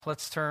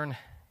Let's turn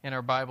in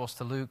our Bibles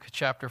to Luke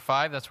chapter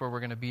 5. That's where we're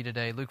going to be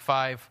today. Luke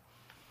 5,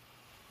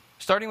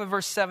 starting with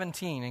verse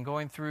 17 and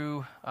going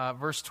through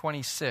verse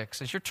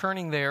 26. As you're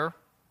turning there,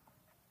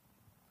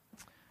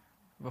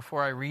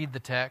 before I read the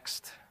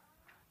text,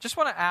 just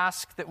want to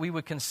ask that we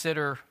would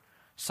consider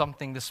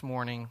something this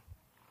morning.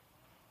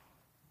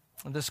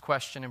 This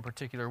question in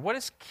particular: what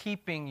is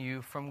keeping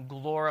you from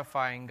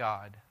glorifying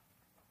God?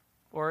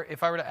 Or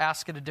if I were to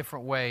ask it a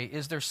different way,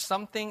 is there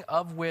something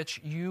of which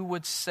you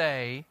would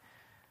say,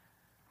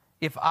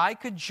 if I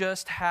could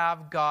just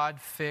have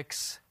God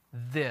fix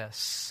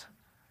this,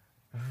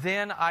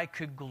 then I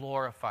could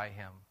glorify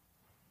Him?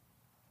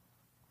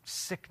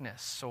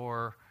 Sickness,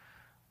 or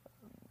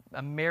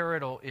a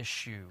marital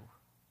issue,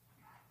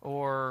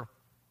 or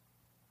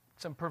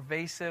some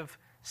pervasive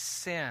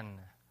sin,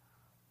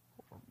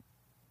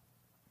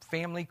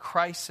 family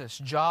crisis,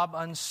 job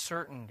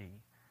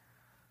uncertainty.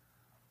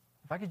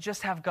 If I could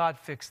just have God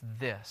fix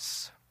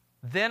this,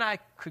 then I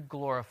could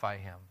glorify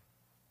Him.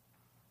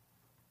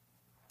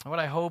 What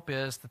I hope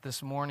is that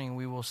this morning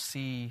we will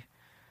see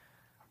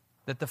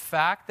that the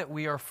fact that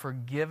we are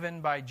forgiven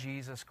by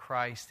Jesus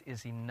Christ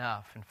is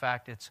enough. In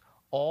fact, it's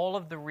all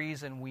of the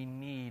reason we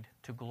need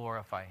to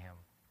glorify Him.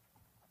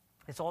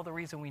 It's all the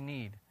reason we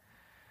need.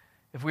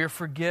 If we are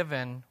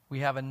forgiven,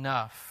 we have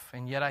enough.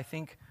 And yet I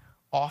think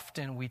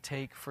often we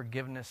take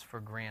forgiveness for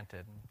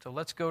granted. So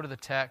let's go to the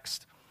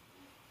text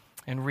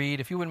and read.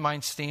 If you wouldn't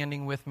mind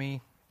standing with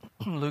me,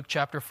 Luke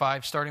chapter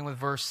 5, starting with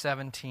verse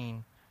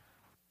 17.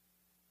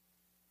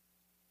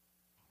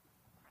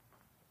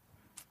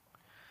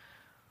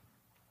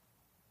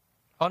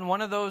 On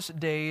one of those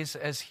days,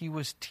 as he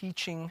was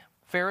teaching,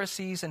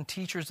 Pharisees and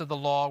teachers of the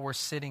law were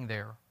sitting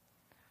there,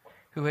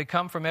 who had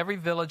come from every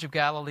village of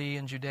Galilee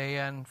and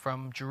Judea and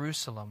from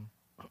Jerusalem.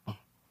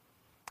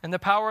 And the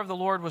power of the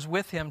Lord was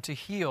with him to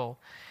heal.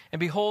 And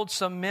behold,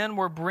 some men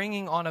were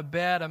bringing on a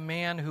bed a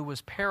man who was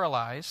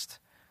paralyzed,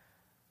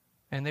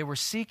 and they were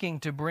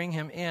seeking to bring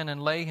him in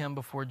and lay him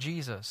before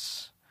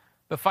Jesus.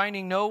 But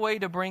finding no way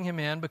to bring him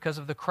in because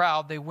of the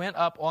crowd, they went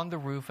up on the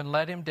roof and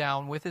let him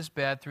down with his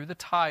bed through the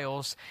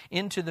tiles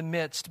into the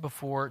midst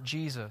before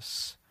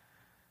Jesus.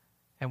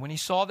 And when he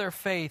saw their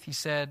faith, he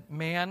said,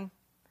 "Man,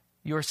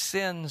 your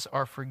sins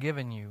are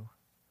forgiven you."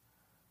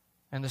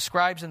 And the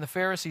scribes and the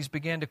Pharisees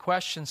began to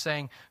question,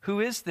 saying, "Who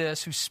is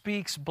this who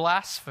speaks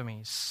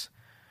blasphemies?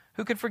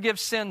 Who can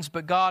forgive sins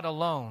but God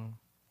alone?"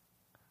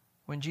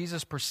 When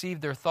Jesus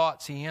perceived their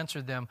thoughts, he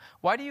answered them,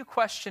 "Why do you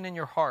question in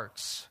your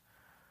hearts?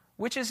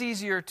 Which is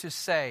easier to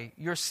say,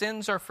 'Your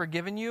sins are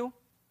forgiven you,'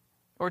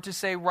 or to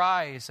say,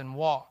 'Rise and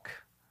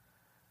walk'?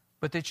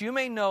 But that you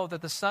may know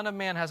that the Son of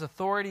Man has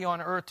authority on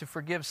earth to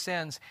forgive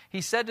sins," he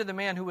said to the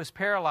man who was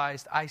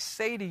paralyzed, "I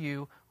say to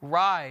you,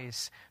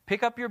 rise,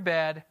 pick up your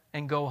bed,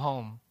 and go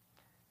home."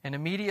 And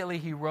immediately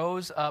he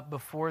rose up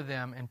before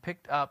them and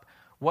picked up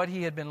what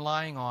he had been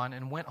lying on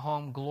and went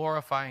home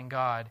glorifying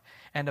God.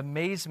 And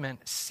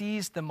amazement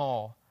seized them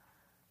all.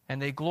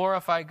 And they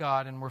glorified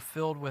God and were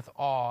filled with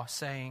awe,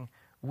 saying,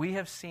 "We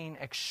have seen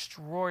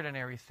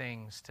extraordinary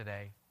things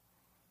today."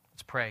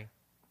 Let's pray.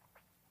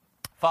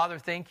 Father,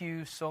 thank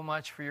you so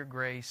much for your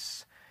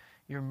grace,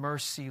 your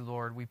mercy,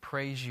 Lord. We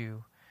praise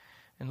you.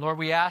 And Lord,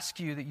 we ask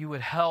you that you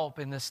would help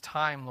in this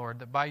time, Lord,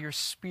 that by your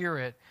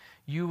Spirit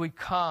you would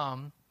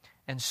come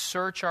and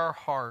search our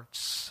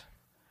hearts.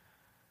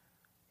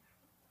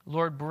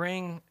 Lord,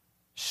 bring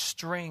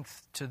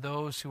strength to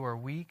those who are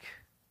weak,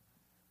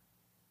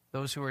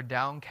 those who are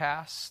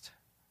downcast.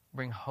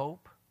 Bring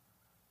hope.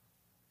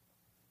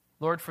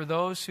 Lord, for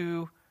those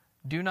who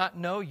do not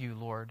know you,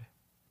 Lord,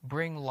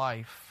 bring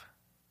life.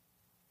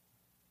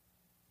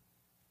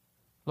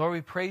 Lord,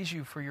 we praise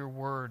you for your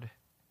word,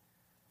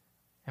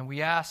 and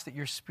we ask that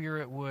your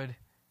Spirit would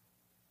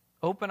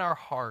open our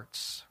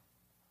hearts.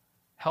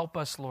 Help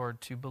us,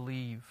 Lord, to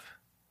believe.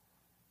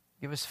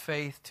 Give us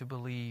faith to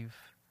believe.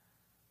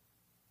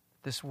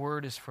 This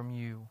word is from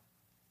you.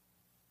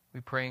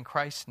 We pray in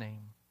Christ's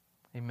name.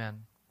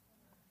 Amen.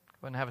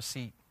 Go ahead and have a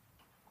seat.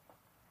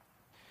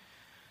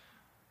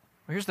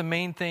 Here's the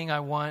main thing I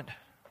want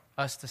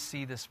us to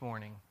see this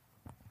morning.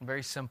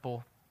 Very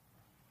simple.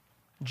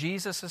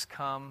 Jesus has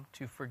come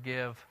to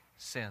forgive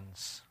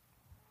sins.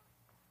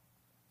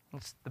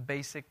 It's the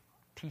basic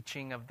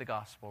teaching of the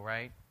gospel,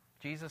 right?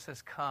 Jesus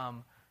has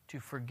come to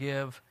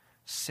forgive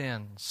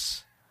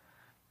sins.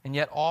 And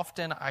yet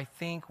often I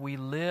think we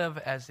live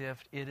as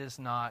if it is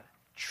not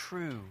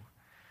true.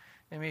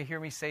 You may hear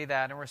me say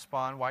that and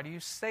respond, "Why do you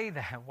say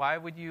that? Why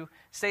would you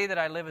say that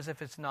I live as if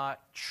it's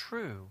not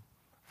true?"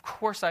 Of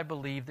course, I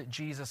believe that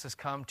Jesus has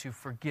come to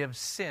forgive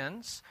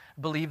sins.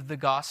 I believe the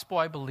gospel.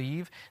 I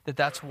believe that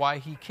that's why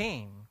he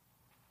came.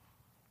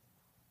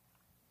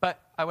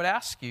 But I would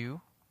ask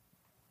you,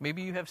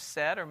 maybe you have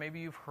said or maybe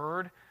you've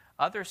heard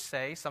others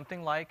say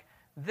something like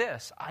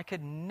this: "I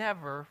could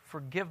never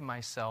forgive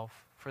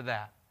myself for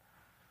that.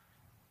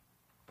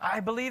 I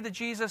believe that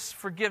Jesus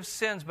forgives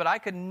sins, but I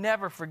could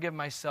never forgive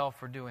myself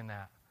for doing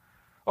that."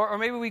 Or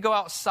maybe we go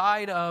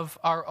outside of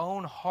our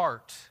own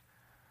heart.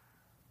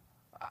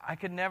 "I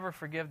could never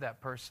forgive that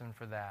person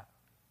for that."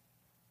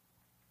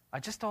 I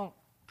just don't,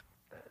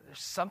 there's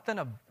something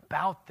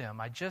about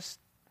them. Just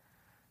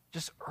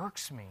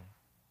irks me.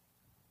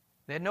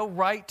 They had no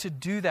right to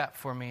do that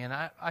for me, and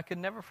I could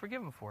never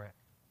forgive them for it.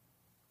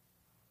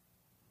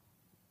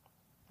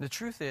 The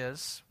truth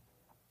is,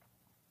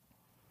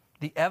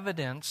 the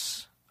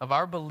evidence of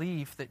our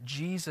belief that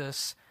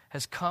Jesus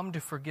has come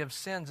to forgive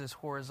sins is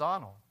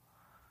horizontal.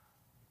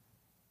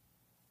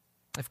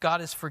 If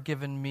God has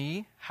forgiven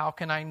me, how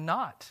can I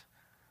not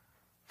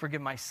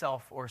forgive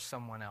myself or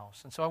someone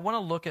else? And so I want to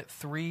look at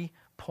 3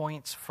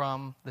 points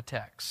from the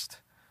text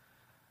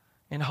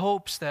in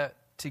hopes that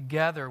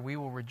together we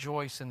will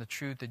rejoice in the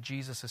truth that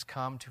Jesus has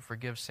come to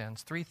forgive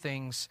sins. 3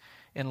 things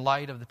in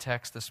light of the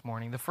text this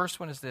morning. The first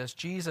one is this: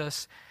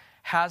 Jesus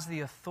has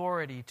the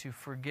authority to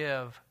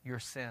forgive your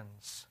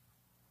sins.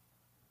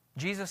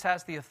 Jesus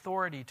has the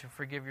authority to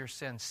forgive your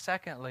sins.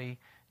 Secondly,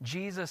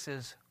 Jesus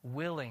is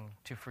willing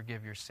to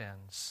forgive your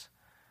sins.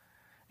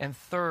 And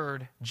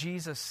third,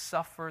 Jesus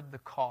suffered the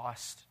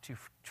cost to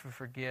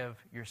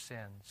forgive your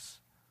sins.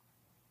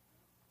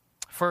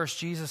 First,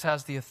 Jesus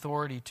has the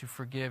authority to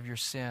forgive your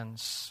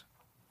sins.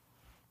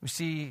 We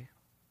see,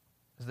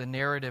 as the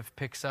narrative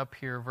picks up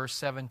here, verse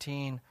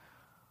 17,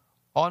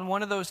 on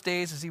one of those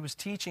days as he was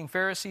teaching,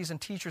 Pharisees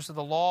and teachers of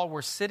the law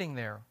were sitting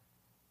there,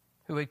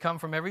 who had come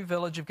from every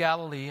village of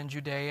Galilee and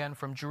Judea and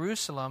from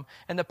Jerusalem,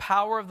 and the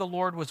power of the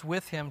Lord was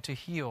with him to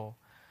heal.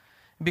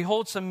 And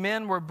behold, some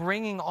men were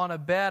bringing on a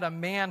bed a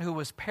man who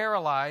was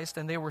paralyzed,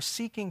 and they were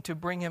seeking to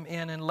bring him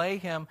in and lay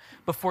him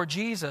before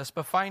Jesus.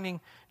 But finding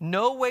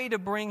no way to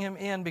bring him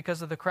in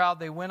because of the crowd,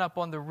 they went up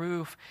on the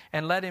roof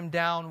and let him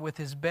down with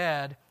his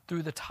bed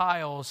through the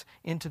tiles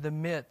into the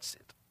midst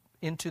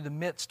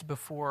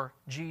before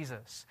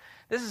Jesus.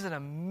 This is an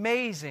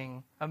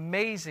amazing,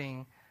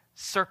 amazing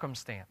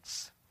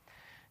circumstance.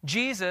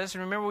 Jesus,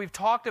 remember we've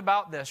talked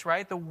about this,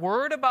 right? The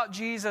word about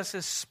Jesus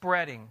is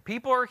spreading.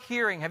 People are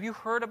hearing. Have you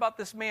heard about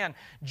this man,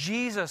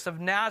 Jesus of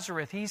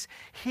Nazareth? He's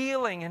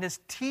healing, and his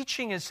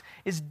teaching is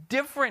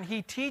different.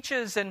 He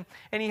teaches and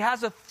he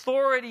has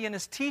authority in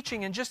his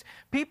teaching, and just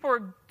people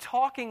are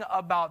talking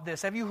about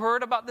this. Have you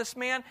heard about this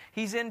man?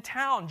 He's in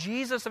town.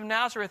 Jesus of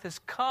Nazareth has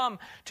come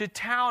to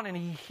town, and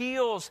he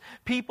heals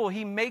people.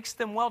 He makes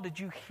them well. Did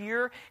you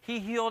hear? He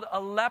healed a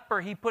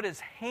leper. He put his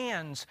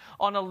hands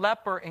on a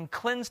leper and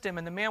cleansed him,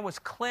 and the man was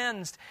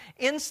cleansed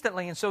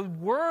instantly. And so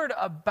word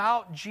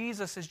about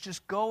Jesus is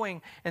just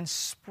going and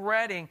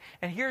spreading.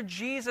 And here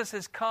Jesus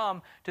has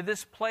come to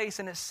this place,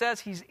 and it says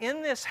he's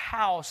in this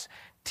house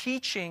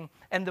teaching,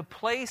 and the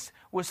place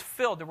was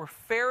filled. There were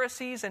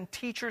Pharisees and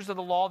teachers of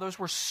the law. Those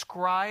were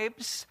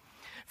scribes.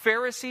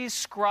 Pharisees,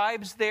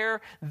 scribes there,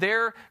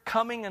 they're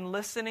coming and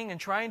listening and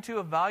trying to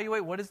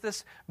evaluate, what is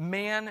this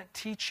man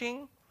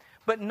teaching?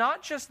 But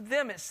not just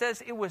them. It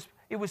says it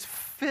was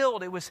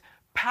filled. It was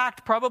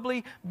packed,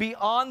 probably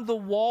beyond the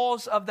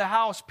walls of the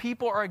house.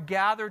 People are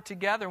gathered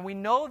together. And we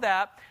know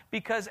that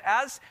because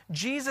as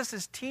Jesus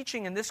is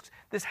teaching and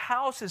this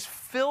house is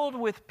filled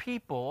with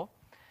people,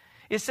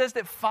 it says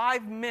that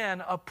 5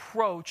 men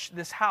approach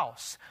this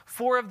house.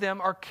 4 of them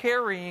are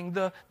carrying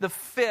the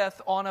 5th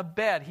on a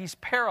bed. He's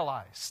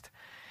paralyzed.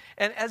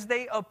 And as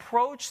they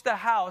approach the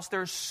house,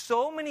 there's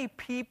so many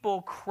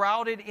people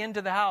crowded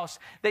into the house.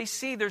 They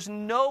see there's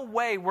no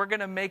way we're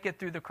going to make it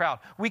through the crowd.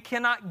 We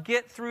cannot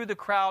get through the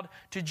crowd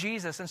to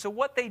Jesus. And so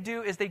what they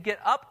do is they get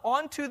up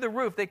onto the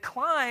roof. They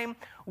climb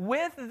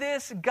with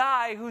this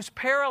guy who's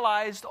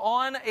paralyzed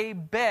on a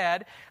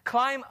bed,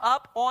 climb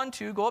up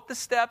onto, go up the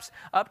steps,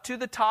 up to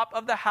the top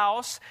of the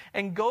house,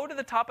 and go to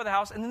the top of the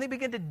house. And then they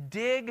begin to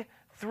dig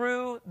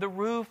through the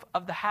roof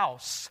of the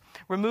house,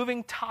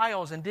 removing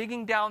tiles and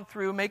digging down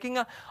through, making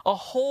a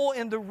hole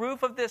in the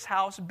roof of this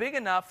house big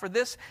enough for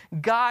this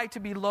guy to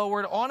be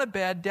lowered on a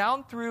bed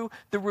down through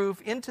the roof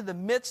into the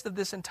midst of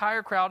this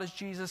entire crowd as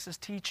Jesus is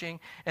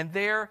teaching. And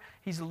there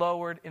he's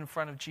lowered in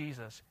front of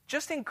Jesus.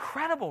 Just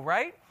incredible,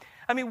 right?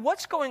 I mean,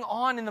 what's going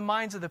on in the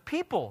minds of the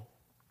people?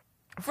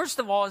 First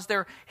of all, as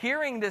they're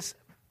hearing this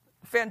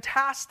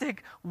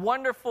fantastic,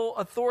 wonderful,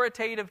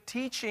 authoritative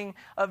teaching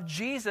of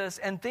Jesus,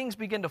 and things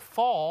begin to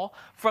fall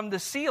from the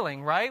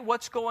ceiling, right?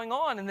 What's going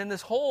on? And then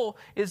this hole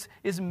is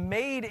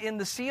made in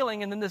the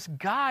ceiling, and then this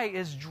guy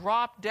is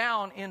dropped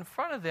down in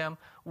front of them.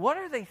 What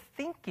are they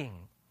thinking?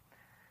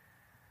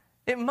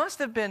 It must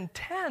have been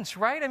tense,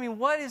 right? I mean,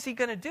 what is he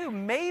going to do?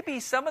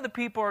 Maybe some of the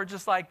people are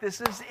just like, this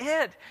is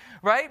it,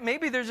 right?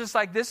 Maybe they're just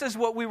like, this is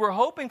what we were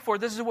hoping for.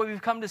 This is what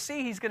we've come to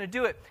see. He's going to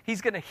do it. He's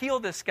going to heal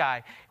this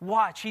guy.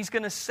 Watch, he's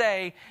going to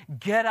say,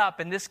 get up,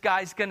 and this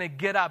guy's going to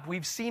get up.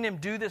 We've seen him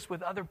do this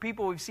with other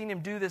people. We've seen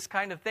him do this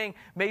kind of thing.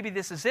 Maybe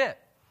this is it.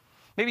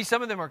 Maybe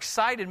some of them are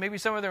excited. Maybe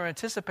some of them are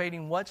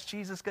anticipating, what's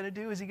Jesus going to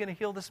do? Is he going to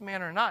heal this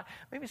man or not?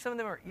 Maybe some of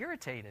them are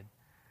irritated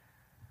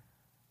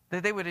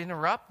that they would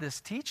interrupt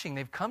this teaching.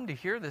 They've come to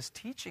hear this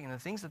teaching and the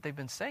things that they've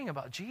been saying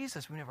about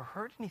Jesus. We've never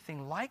heard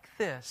anything like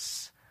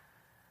this.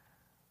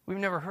 We've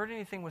never heard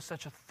anything with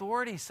such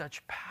authority,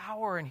 such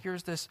power. And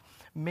here's this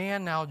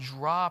man now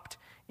dropped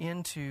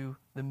into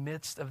the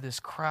midst of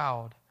this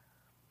crowd.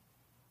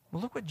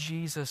 Well, look what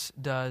Jesus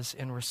does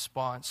in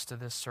response to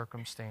this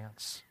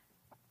circumstance.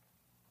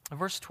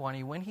 Verse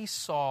 20, when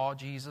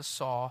Jesus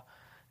saw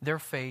their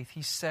faith,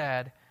 he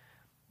said,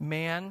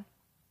 "Man,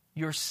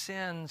 your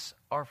sins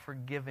are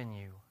forgiven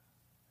you."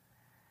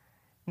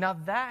 Now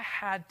that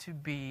had to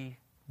be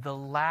the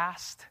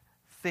last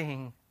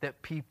thing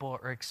that people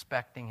are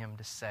expecting him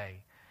to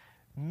say.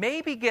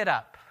 Maybe get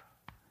up,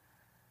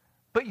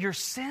 but your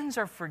sins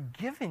are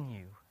forgiven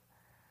you.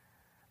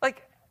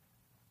 Like,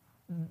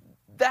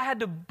 that had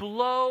to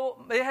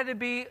blow, it had to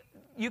be,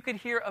 you could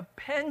hear a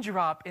pin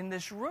drop in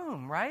this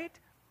room, right?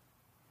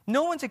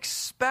 No one's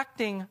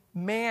expecting,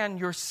 "Man,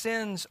 your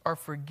sins are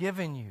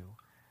forgiven you."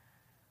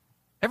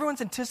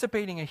 Everyone's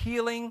anticipating a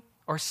healing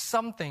or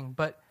something,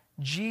 but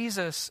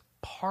Jesus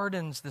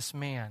pardons this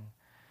man.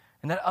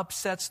 And that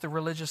upsets the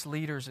religious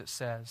leaders, it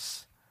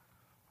says.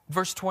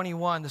 Verse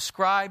 21, the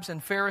scribes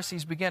and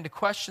Pharisees began to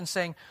question,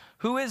 saying,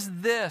 "Who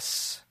is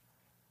this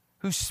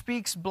who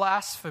speaks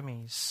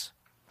blasphemies?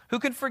 Who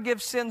can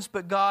forgive sins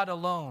but God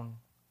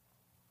alone?"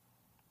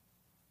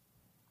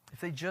 If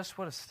they just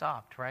would have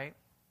stopped, right?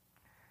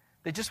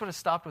 They just would have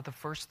stopped with the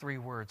first three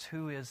words.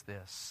 Who is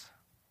this?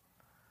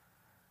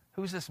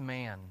 Who's this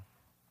man?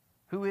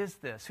 Who is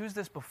this? Who's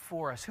this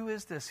before us? Who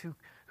is this who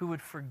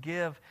would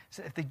forgive?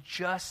 If they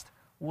just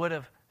would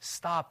have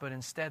stopped, but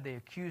instead they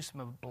accused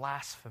him of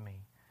blasphemy.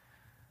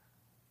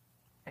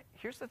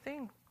 Here's the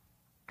thing,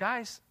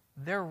 guys,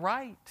 they're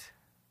right.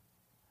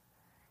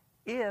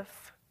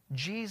 If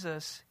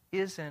Jesus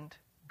isn't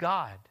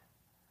God,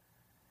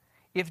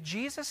 if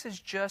Jesus is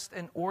just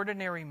an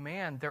ordinary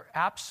man, they're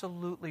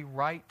absolutely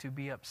right to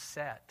be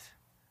upset.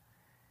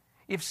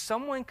 If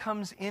someone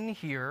comes in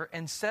here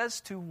and says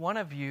to one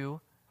of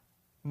you,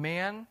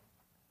 "Man,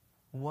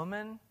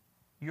 woman,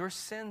 your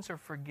sins are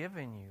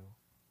forgiven you,"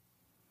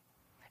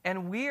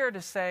 and we are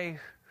to say,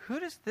 "Who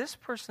does this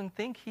person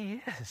think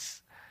he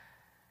is?"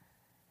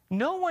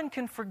 No one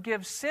can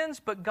forgive sins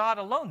but God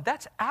alone.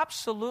 That's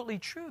absolutely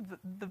true.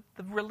 The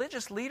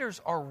religious leaders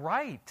are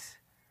right.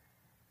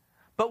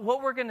 But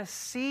what we're going to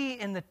see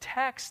in the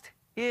text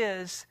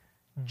is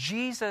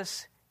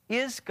Jesus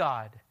is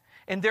God.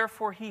 And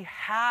therefore, he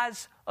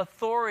has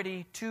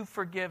authority to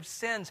forgive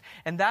sins.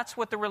 And that's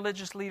what the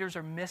religious leaders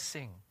are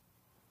missing.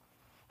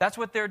 That's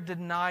what they're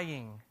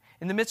denying.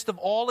 In the midst of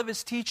all of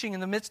his teaching,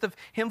 in the midst of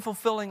him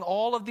fulfilling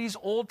all of these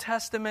Old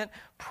Testament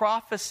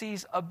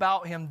prophecies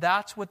about him,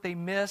 that's what they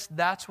miss,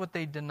 that's what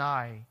they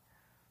deny.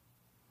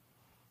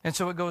 And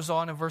so it goes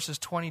on in verses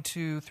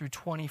 22 through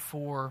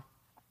 24.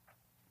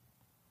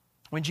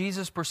 When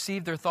Jesus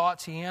perceived their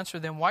thoughts, he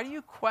answered them, "Why do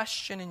you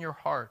question in your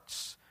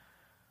hearts?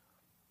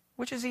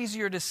 Which is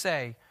easier to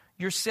say,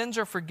 'Your sins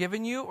are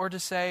forgiven you,' or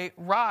to say,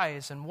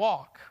 'Rise and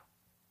walk'?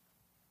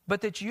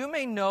 But that you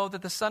may know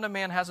that the Son of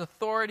Man has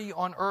authority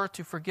on earth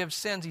to forgive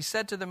sins," he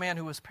said to the man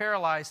who was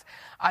paralyzed,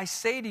 "I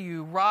say to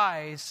you,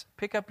 rise,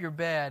 pick up your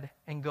bed,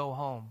 and go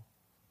home."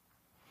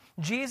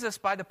 Jesus,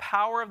 by the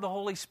power of the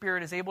Holy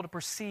Spirit, is able to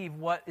perceive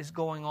what is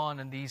going on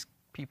in these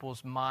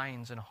people's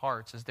minds and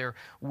hearts as they're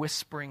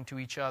whispering to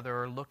each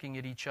other or looking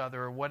at each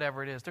other or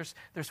whatever it is.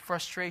 There's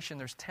frustration,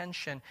 there's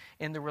tension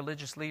in the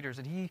religious leaders.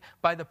 And he,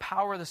 by the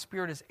power of the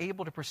Spirit, is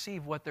able to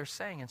perceive what they're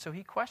saying. And so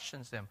he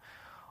questions them.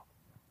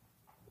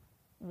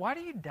 "Why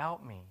do you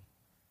doubt me?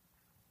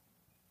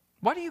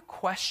 Why do you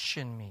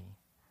question me?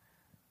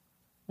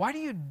 Why do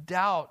you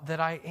doubt that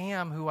I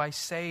am who I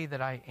say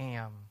that I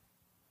am?"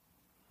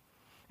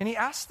 And he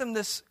asks them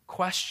this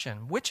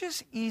question: which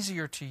is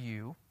easier to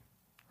you,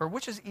 or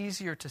which is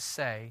easier to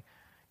say,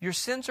 "Your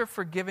sins are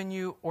forgiven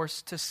you," or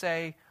to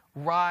say,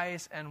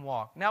 "Rise and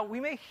walk"? Now, we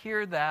may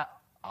hear that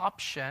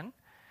option,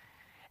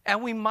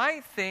 and we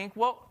might think,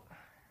 well,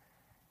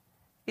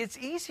 it's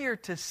easier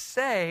to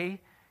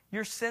say,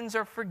 "Your sins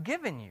are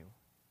forgiven you."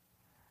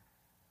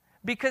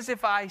 Because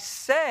if I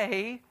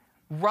say,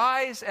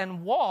 "Rise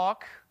and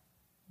walk,"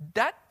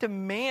 that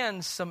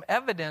demands some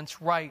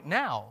evidence right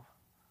now.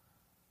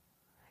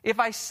 If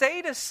I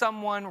say to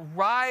someone,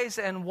 "Rise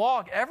and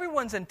walk,"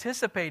 everyone's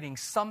anticipating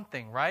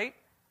something, right?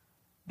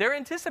 They're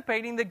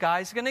anticipating the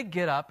guy's going to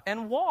get up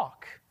and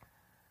walk.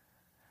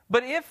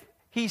 But if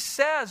he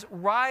says,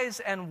 "Rise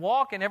and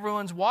walk," and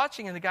everyone's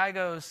watching, and the guy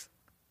goes,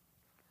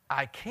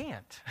 "I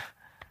can't,"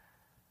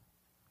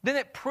 then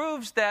it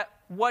proves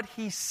that what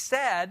he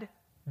said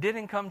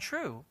didn't come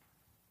true.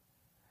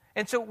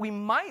 And so we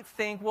might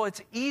think, well,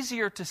 it's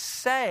easier to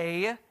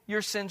say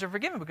your sins are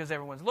forgiven because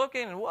everyone's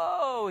looking and,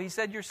 whoa, he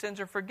said your sins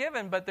are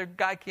forgiven, but the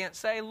guy can't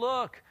say,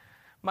 "Look,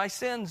 my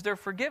sins, they're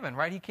forgiven,"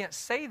 right? He can't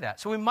say that.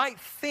 So we might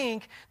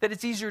think that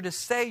it's easier to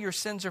say your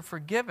sins are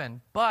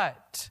forgiven,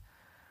 but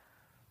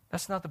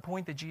that's not the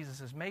point that Jesus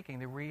is making.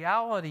 The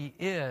reality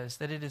is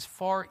that it is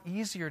far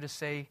easier to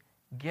say,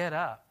 "Get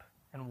up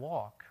and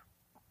walk,"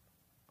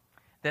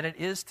 than it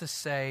is to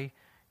say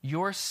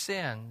your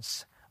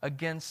sins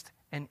against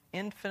an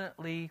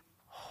infinitely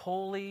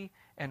holy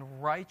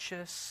and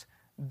righteous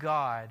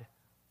God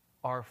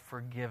are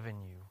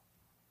forgiven you.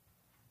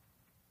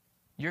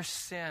 Your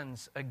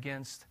sins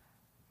against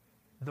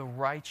the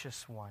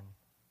righteous one,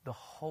 the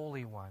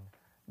holy one,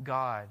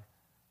 God,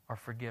 are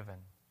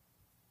forgiven,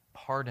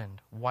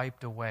 pardoned,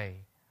 wiped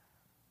away.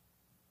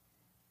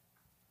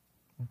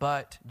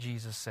 But,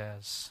 Jesus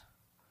says,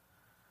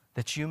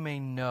 that you may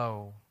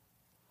know,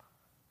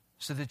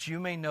 so that you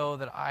may know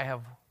that I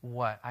have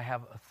what? I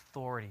have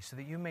authority. So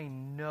that you may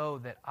know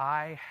that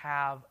I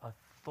have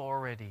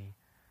authority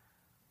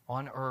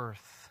on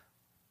earth.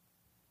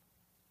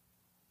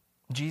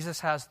 Jesus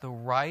has the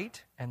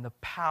right and the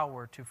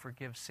power to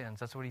forgive sins.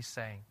 That's what he's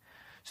saying.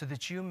 So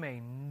that you may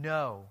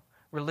know,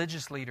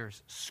 religious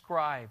leaders,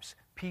 scribes,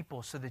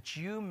 people, so that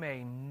you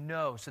may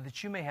know, so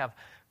that you may have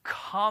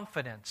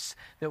confidence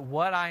that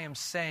what I am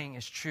saying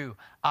is true.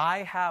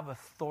 I have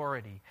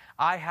authority.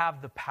 I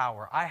have the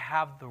power. I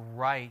have the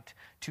right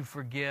to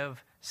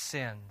forgive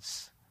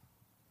sins.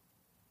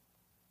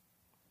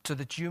 So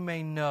that you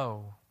may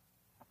know.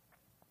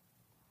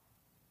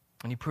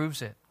 And he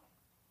proves it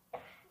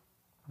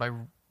by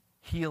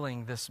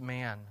healing this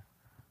man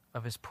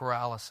of his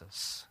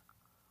paralysis.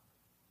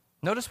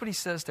 Notice what he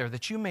says there,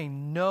 that you may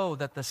know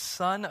that the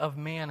Son of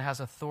Man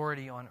has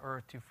authority on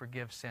earth to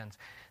forgive sins.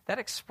 That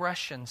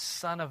expression,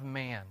 Son of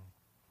Man,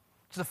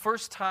 it's the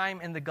first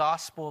time in the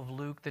Gospel of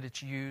Luke that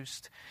it's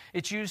used.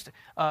 It's used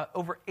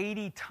over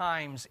 80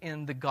 times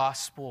in the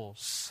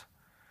Gospels,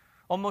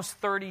 almost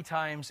 30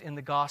 times in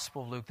the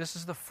Gospel of Luke. This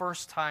is the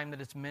first time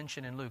that it's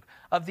mentioned in Luke.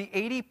 Of the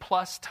 80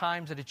 plus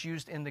times that it's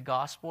used in the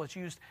Gospel, it's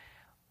used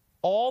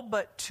all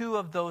but 2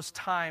 of those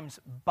times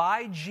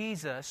by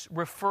Jesus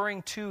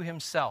referring to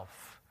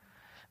himself.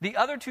 The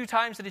other 2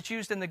 times that it's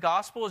used in the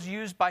gospel is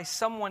used by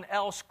someone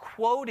else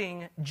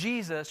quoting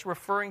Jesus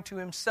referring to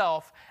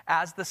himself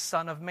as the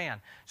Son of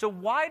Man. So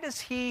why does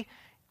he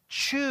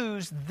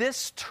choose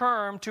this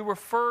term to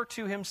refer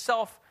to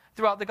himself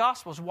throughout the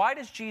Gospels? Why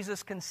does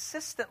Jesus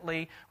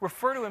consistently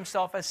refer to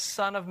himself as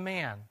Son of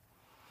Man?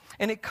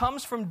 And it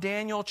comes from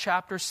Daniel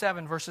chapter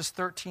 7, verses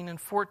 13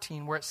 and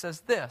 14, where it says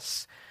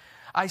this,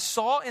 I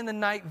saw in the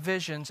night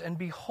visions, and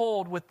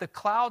behold, with the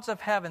clouds of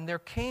heaven, there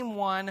came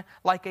one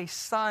like a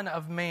son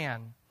of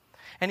man.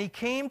 And he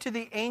came to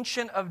the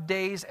Ancient of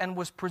Days and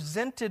was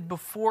presented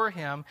before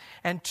him,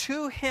 and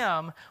to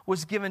him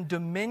was given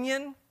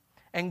dominion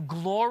and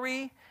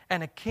glory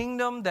and a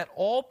kingdom that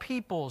all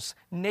peoples,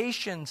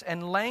 nations,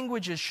 and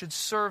languages should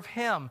serve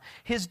him.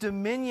 His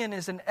dominion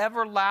is an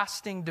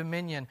everlasting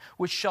dominion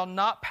which shall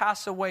not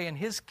pass away, and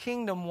his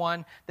kingdom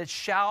one that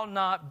shall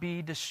not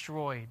be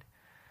destroyed.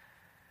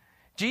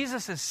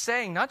 Jesus is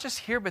saying, not just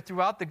here, but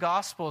throughout the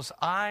Gospels,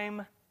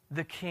 I'm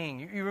the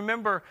King. You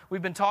remember,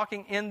 we've been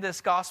talking in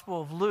this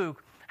Gospel of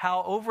Luke,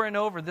 how over and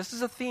over, this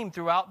is a theme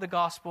throughout the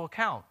Gospel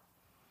account.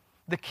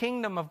 The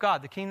kingdom of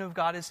God. The kingdom of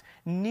God is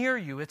near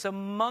you. It's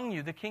among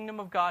you. The kingdom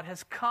of God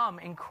has come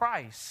in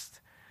Christ.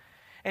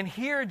 And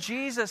here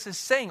Jesus is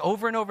saying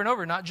over and over and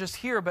over, not just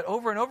here, but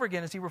over and over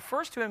again, as he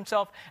refers to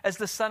himself as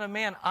the Son of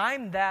Man,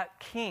 I'm that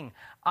King.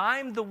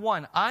 I'm the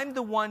one. I'm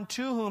the one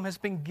to whom has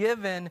been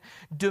given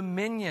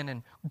dominion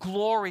and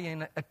glory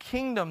and a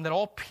kingdom that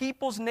all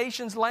peoples,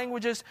 nations,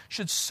 languages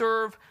should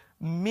serve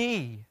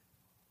me.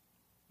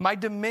 My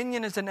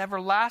dominion is an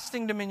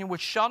everlasting dominion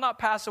which shall not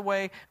pass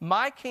away.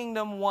 My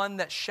kingdom one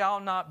that shall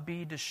not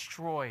be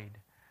destroyed.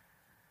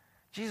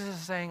 Jesus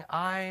is saying,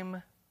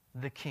 I'm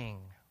the King.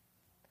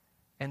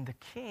 And the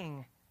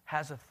King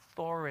has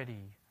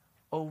authority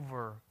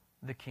over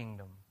the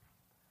kingdom.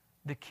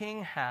 The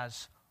King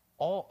has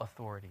all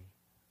authority.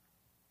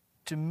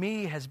 To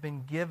me has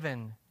been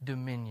given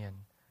dominion.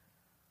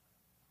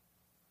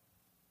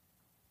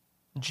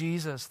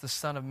 Jesus, the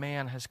Son of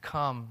Man, has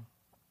come,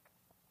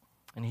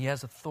 and he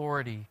has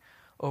authority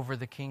over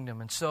the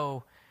kingdom. And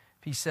so,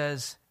 if he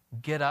says,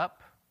 get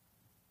up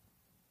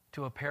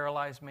to a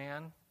paralyzed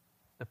man,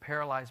 the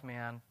paralyzed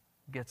man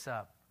gets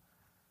up.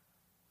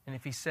 And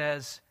if he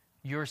says,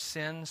 your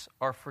sins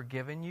are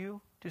forgiven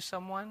you to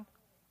someone,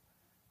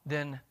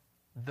 then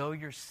though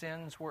your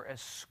sins were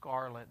as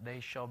scarlet, they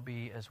shall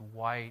be as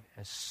white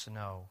as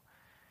snow.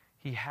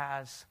 He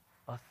has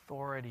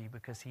authority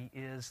because he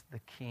is the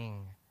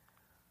King.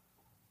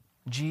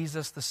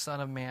 Jesus, the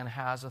Son of Man,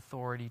 has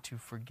authority to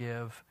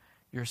forgive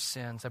your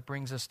sins. That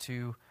brings us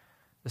to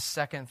the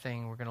second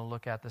thing we're going to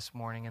look at this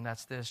morning, and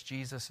that's this.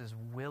 Jesus is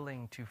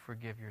willing to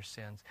forgive your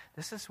sins.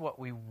 This is what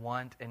we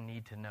want and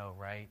need to know,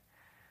 right?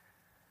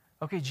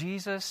 Okay,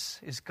 Jesus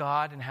is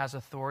God and has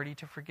authority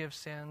to forgive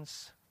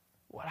sins.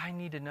 What I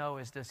need to know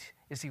is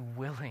he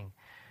willing?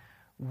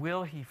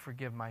 Will he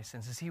forgive my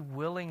sins? Is he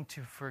willing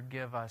to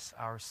forgive us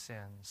our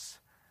sins?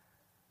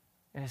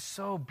 And it's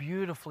so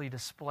beautifully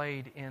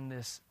displayed in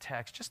this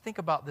text. Just think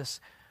about this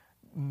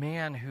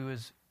man who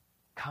is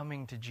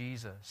coming to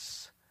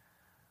Jesus.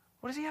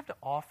 What does he have to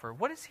offer?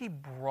 What has he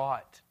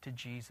brought to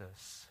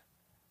Jesus?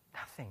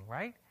 Nothing,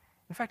 right?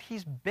 In fact,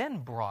 he's been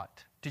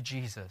brought to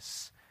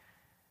Jesus.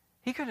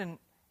 He couldn't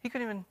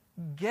even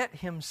get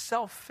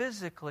himself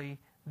physically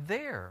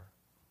there.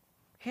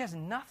 He has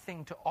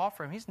nothing to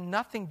offer him. He's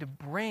nothing to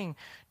bring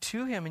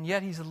to him, and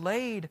yet he's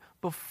laid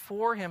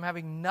before him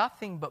having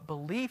nothing but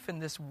belief in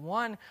this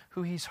one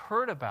who he's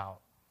heard about.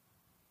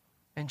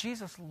 And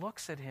Jesus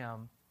looks at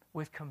him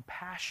with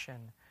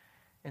compassion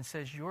and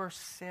says, your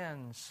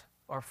sins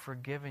are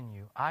forgiven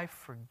you. I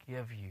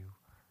forgive you.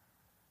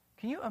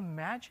 Can you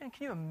imagine?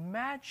 Can you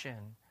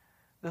imagine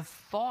the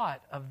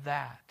thought of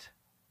that?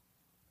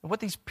 And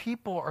what these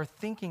people are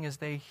thinking as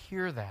they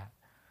hear that?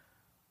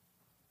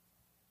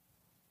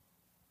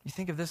 You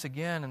think of this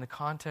again in the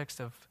context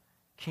of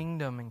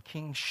kingdom and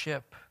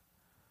kingship.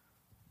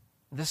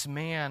 This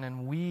man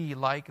and we,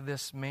 like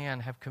this man,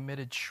 have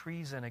committed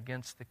treason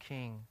against the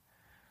king.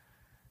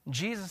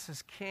 Jesus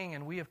is king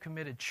and we have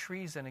committed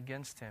treason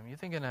against him. You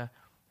think in a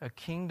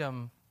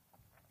kingdom,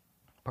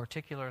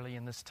 particularly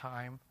in this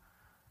time,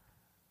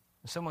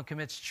 if someone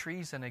commits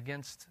treason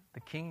against the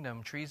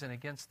kingdom, treason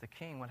against the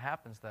king, what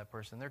happens to that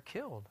person? They're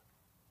killed.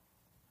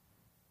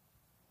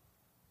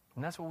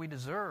 And that's what we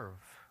deserve.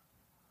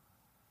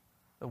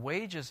 The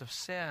wages of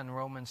sin,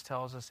 Romans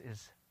tells us,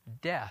 is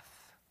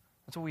death.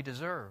 That's what we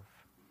deserve.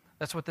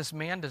 That's what this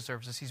man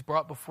deserves. As he's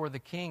brought before the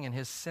king in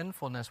his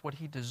sinfulness, what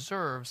he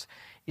deserves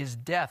is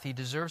death. He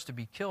deserves to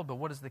be killed, but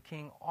what does the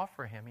king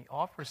offer him? He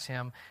offers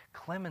him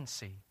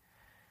clemency.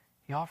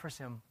 He offers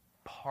him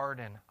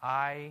pardon.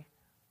 I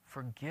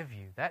forgive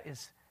you. That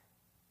is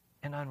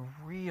an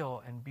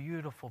unreal and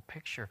beautiful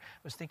picture. I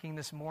was thinking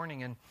this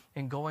morning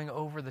and going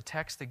over the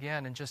text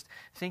again and just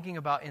thinking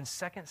about in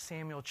 2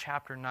 Samuel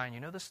chapter 9. You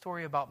know the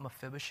story about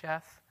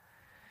Mephibosheth?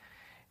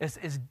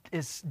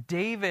 Is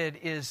David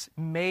is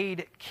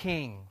made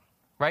king,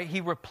 right?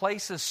 He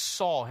replaces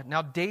Saul.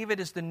 Now David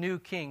is the new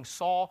king.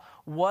 Saul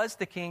was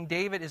the king.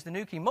 David is the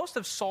new king. Most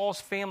of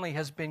Saul's family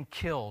has been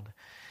killed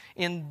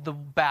in the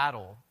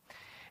battle.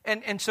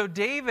 And so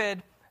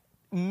David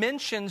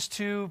mentions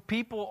to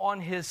people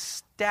on his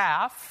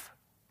staff,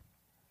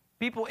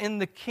 people in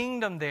the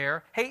kingdom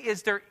there, hey,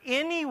 is there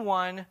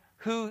anyone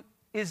who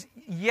is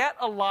yet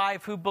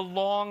alive who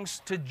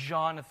belongs to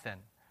Jonathan,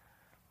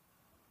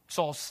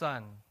 Saul's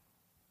son?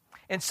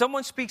 And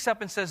someone speaks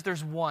up and says,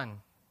 there's one.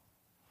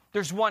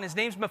 There's one. His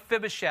name's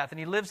Mephibosheth, and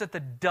he lives at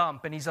the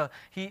dump, and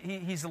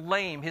he's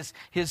lame.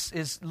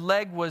 His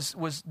leg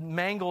was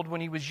mangled when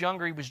he was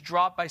younger. He was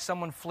dropped by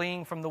someone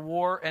fleeing from the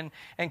war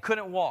and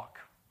couldn't walk.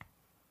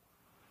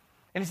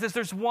 And he says,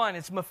 there's one,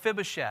 it's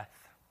Mephibosheth.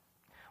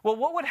 Well,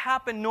 what would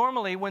happen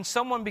normally when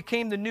someone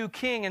became the new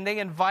king and they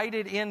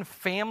invited in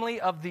family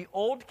of the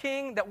old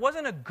king? That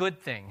wasn't a good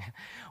thing.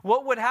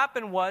 What would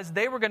happen was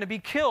they were going to be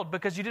killed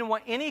because you didn't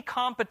want any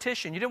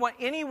competition. You didn't want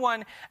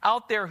anyone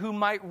out there who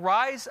might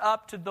rise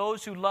up to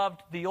those who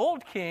loved the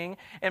old king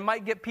and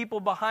might get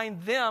people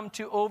behind them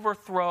to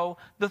overthrow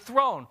the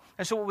throne.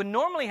 And so what would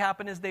normally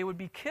happen is they would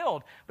be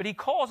killed. But he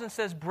calls and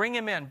says, bring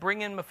him in.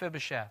 Bring in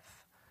Mephibosheth.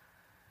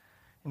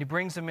 And he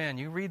brings him in.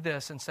 You read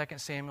this in 2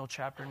 Samuel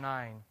chapter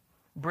 9.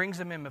 Brings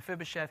him in.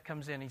 Mephibosheth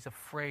comes in. He's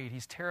afraid.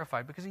 He's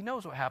terrified because he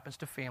knows what happens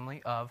to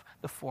family of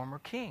the former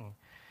king.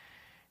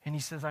 And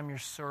he says, I'm your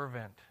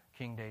servant,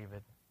 King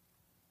David.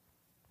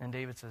 And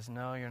David says,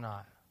 no, you're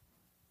not.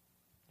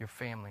 You're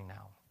family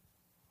now.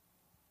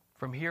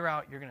 From here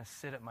out, you're going to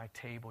sit at my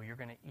table. You're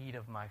going to eat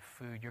of my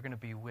food. You're going to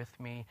be with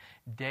me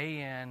day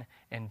in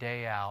and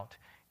day out.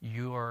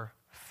 You're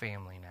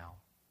family now.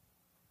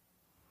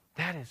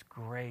 That is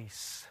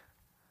grace.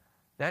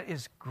 That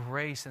is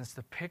grace, and it's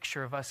the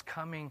picture of us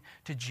coming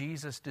to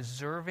Jesus,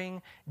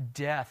 deserving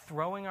death,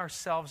 throwing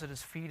ourselves at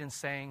his feet and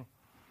saying,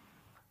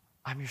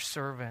 I'm your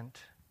servant.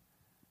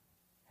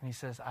 And he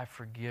says, I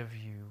forgive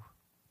you.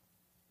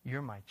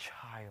 You're my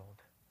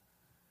child.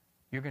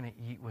 You're going to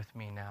eat with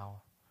me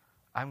now.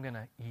 I'm going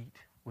to eat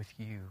with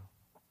you.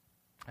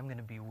 I'm going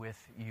to be with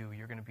you.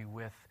 You're going to be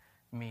with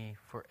me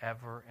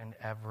forever and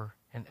ever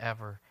and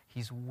ever.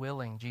 He's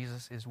willing.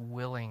 Jesus is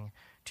willing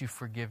to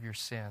forgive your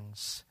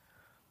sins.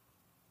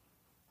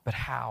 But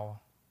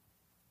how?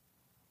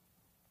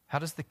 How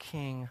does the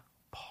king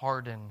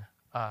pardon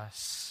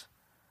us?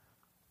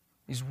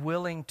 He's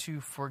willing to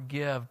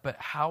forgive, but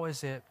how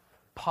is it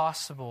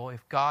possible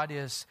if God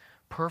is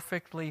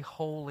perfectly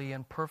holy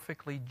and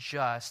perfectly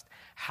just?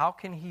 How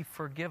can he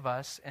forgive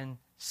us and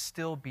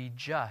still be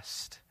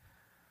just?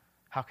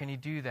 How can he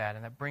do that?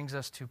 And that brings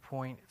us to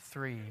point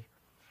 3.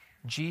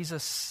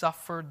 Jesus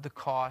suffered the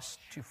cost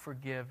to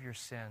forgive your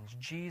sins.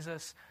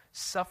 Jesus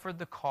suffered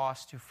the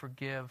cost to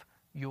forgive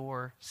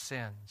your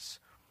sins.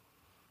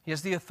 He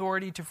has the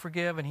authority to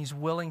forgive, and he's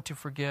willing to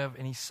forgive,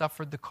 and he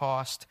suffered the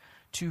cost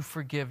to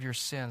forgive your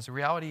sins. The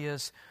reality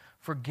is,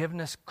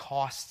 forgiveness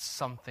costs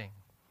something.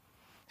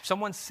 If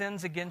someone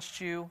sins against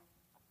you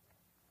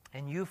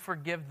and you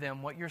forgive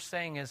them, what you're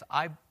saying is,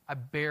 I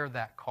bear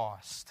that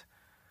cost.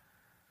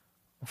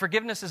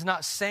 Forgiveness is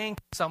not saying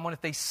to someone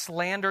if they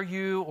slander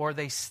you or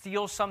they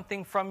steal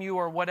something from you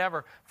or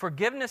whatever.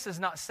 Forgiveness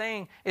is not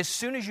saying as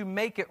soon as you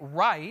make it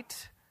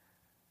right,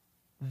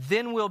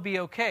 then we'll be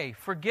okay.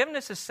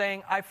 Forgiveness is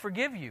saying, I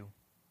forgive you,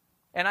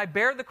 and I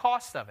bear the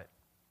cost of it.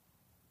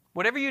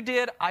 Whatever you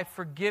did, I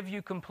forgive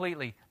you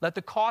completely. Let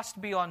the cost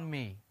be on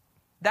me.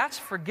 That's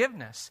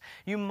forgiveness.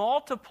 You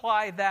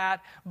multiply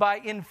that by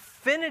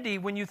infinity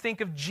when you think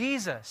of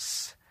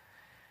Jesus.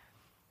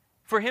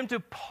 For him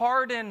to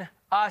pardon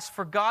us,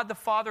 for God the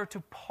Father to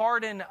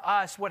pardon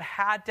us, what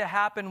had to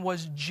happen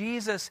was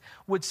Jesus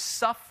would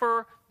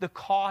suffer the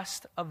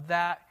cost of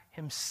that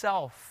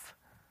himself.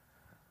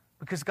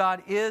 because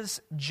God is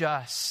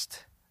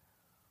just.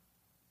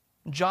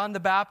 John the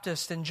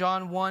Baptist in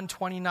John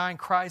 1:29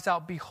 cries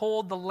out,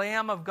 "Behold the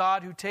Lamb of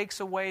God who takes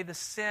away the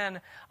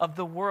sin of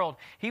the world."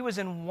 He was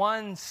in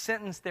one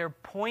sentence there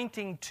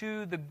pointing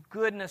to the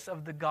goodness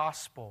of the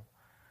gospel.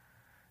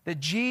 That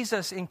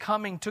Jesus in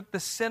coming took the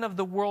sin of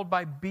the world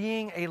by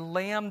being a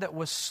lamb that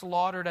was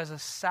slaughtered as a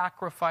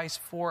sacrifice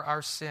for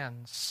our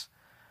sins.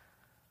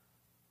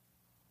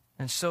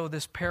 And so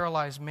this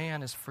paralyzed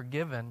man is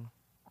forgiven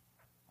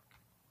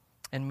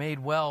and made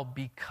well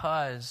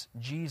because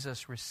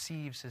Jesus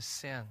receives his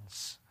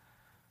sins.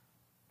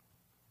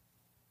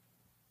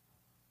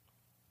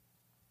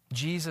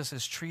 Jesus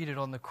is treated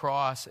on the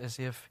cross as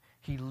if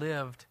he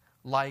lived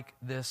like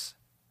this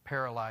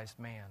paralyzed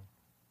man.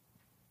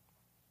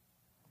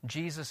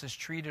 Jesus is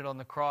treated on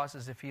the cross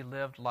as if he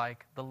lived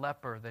like the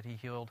leper that he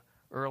healed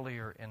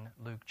earlier in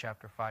Luke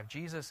chapter 5.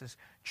 Jesus is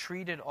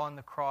treated on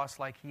the cross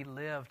like he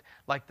lived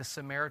like the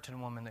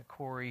Samaritan woman that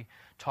Corey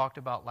talked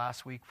about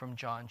last week from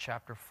John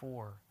chapter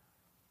 4.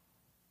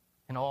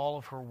 In all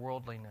of her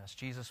worldliness,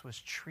 Jesus was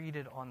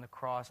treated on the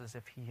cross as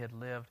if he had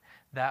lived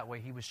that way.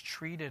 He was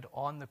treated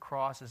on the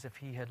cross as if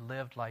he had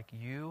lived like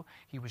you.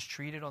 He was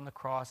treated on the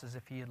cross as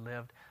if he had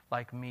lived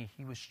like me.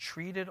 He was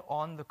treated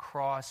on the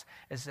cross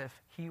as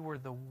if he were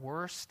the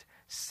worst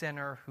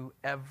sinner who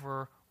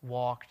ever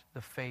walked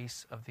the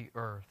face of the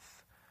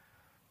earth.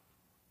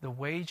 The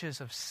wages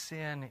of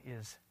sin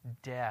is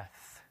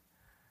death.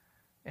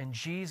 And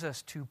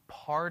Jesus, to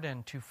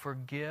pardon, to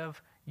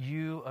forgive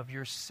you of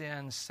your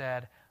sins,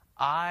 said,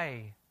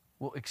 I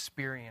will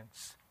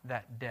experience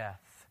that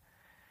death.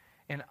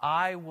 And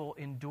I will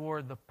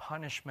endure the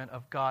punishment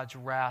of God's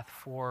wrath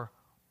for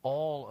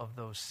all of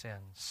those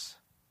sins.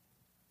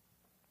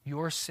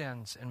 Your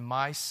sins and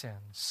my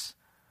sins.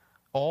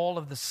 All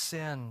of the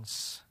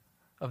sins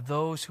of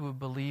those who would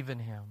believe in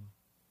him.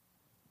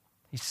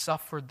 He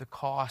suffered the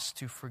cost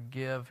to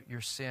forgive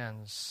your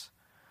sins.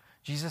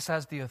 Jesus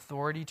has the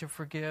authority to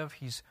forgive.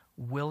 He's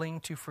willing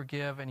to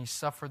forgive, and he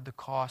suffered the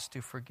cost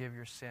to forgive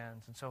your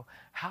sins. And so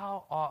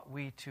how ought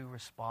we to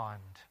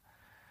respond?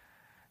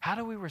 How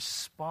do we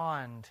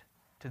respond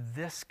to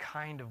this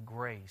kind of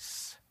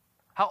grace?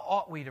 How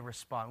ought we to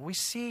respond? We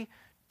see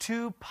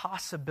two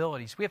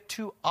possibilities. We have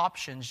two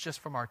options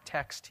just from our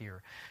text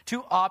here.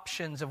 Two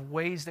options of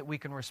ways that we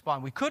can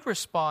respond. We could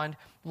respond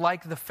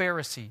like the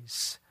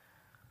Pharisees.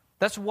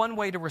 That's one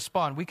way to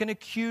respond. We can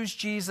accuse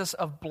Jesus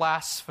of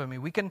blasphemy.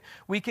 We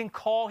can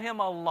call him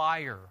a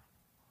liar.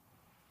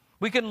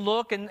 We can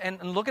look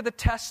and look at the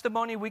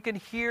testimony. We can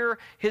hear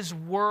his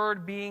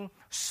word being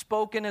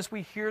spoken as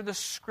we hear the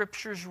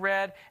scriptures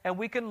read. And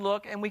we can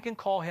look and we can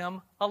call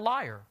him a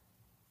liar.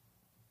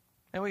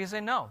 And we can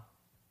say, no,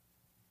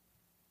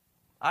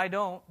 I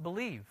don't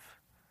believe.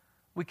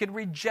 We could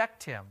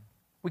reject him.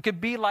 We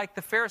could be like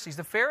the Pharisees.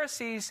 The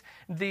Pharisees,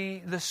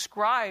 the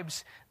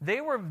scribes,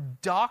 they were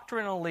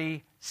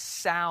doctrinally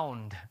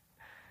sound.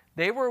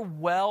 They were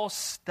well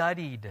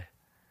studied.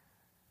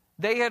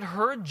 They had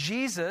heard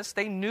Jesus.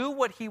 They knew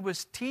what he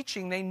was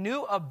teaching. They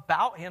knew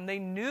about him. They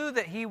knew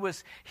that he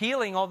was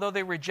healing, although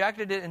they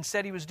rejected it and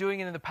said he was doing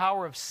it in the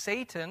power of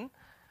Satan.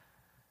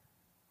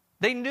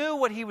 They knew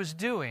what he was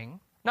doing.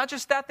 Not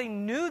just that, they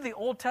knew the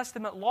Old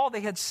Testament law.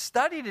 They had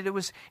studied it.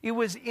 It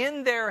was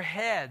in their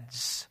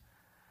heads.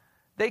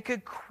 They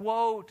could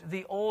quote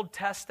the Old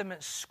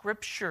Testament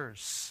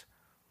scriptures,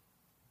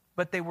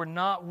 but they were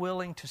not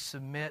willing to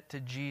submit to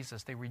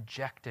Jesus. They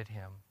rejected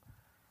him.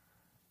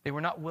 They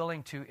were not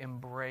willing to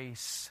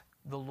embrace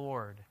the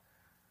Lord.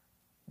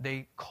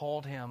 They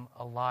called him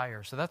a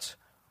liar. So that's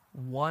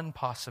one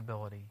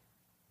possibility.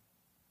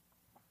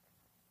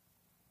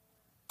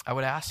 I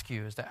would ask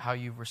you, is that how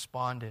you've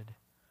responded?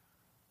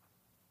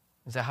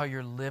 Is that how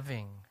you're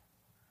living?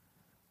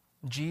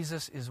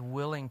 Jesus is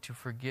willing to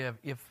forgive.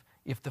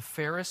 If the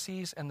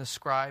Pharisees and the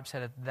scribes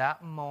had at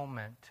that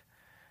moment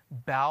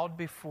bowed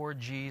before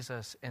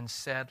Jesus and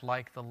said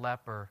like the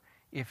leper,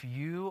 if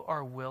you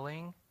are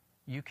willing,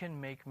 you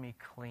can make me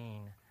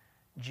clean.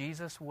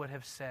 Jesus would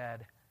have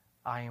said,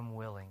 I am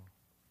willing.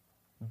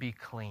 Be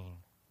clean.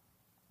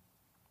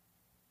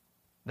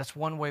 That's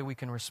one way we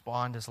can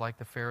respond as like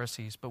the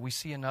Pharisees. But we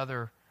see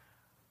another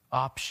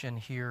option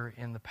here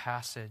in the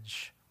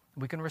passage.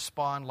 We can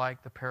respond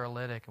like the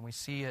paralytic, and we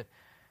see it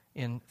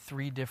in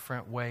three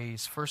different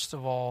ways. First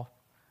of all,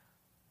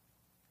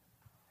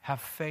 have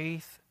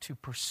faith to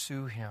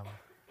pursue him.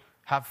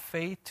 Have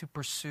faith to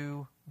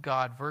pursue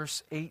God.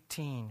 Verse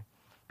 18,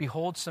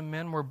 behold, some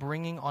men were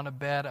bringing on a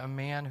bed a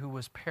man who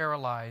was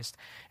paralyzed,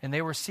 and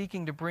they were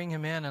seeking to bring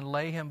him in and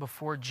lay him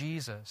before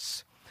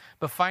Jesus.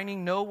 But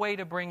finding no way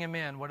to bring him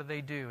in, what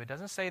do? It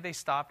doesn't say they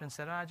stopped and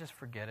said, just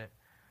forget it.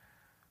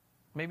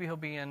 Maybe he'll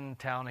be in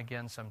town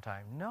again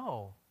sometime.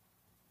 No.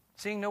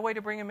 Seeing no way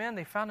to bring him in,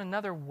 they found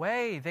another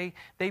way.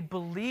 They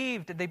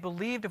believed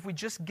if we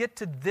just get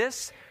to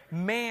this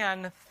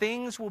man,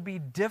 things will be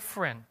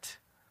different.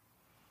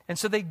 And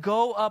so they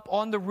go up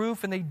on the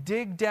roof and they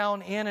dig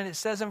down in, and it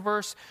says in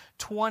verse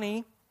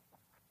 20,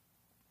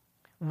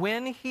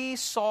 when he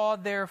saw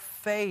their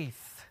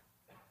faith,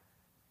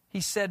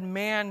 He said,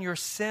 man, your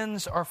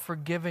sins are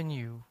forgiven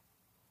you.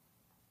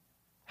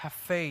 Have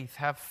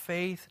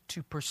faith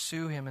to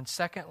pursue him. And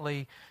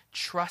secondly,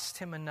 trust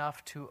him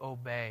enough to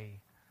obey.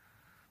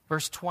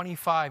 Verse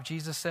 25,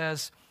 Jesus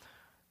says,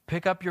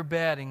 pick up your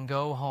bed and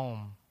go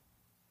home.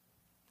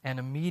 And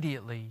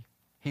immediately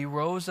he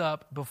rose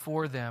up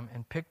before them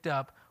and picked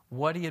up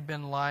what he had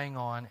been lying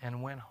on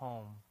and went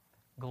home,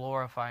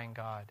 glorifying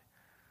God.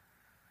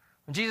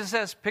 When Jesus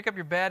says, pick up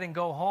your bed and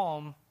go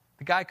home,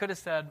 the guy could have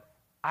said,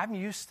 I'm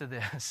used to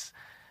this.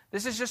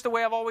 This is just the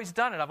way I've always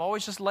done it. I've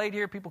always just laid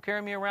here. People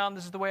carry me around.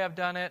 This is the way I've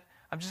done it.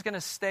 I'm just going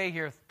to stay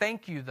here.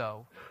 Thank you,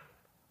 though.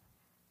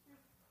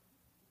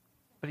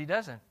 But he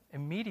doesn't.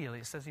 Immediately,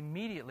 it says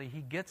immediately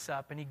he gets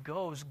up and he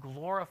goes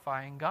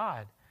glorifying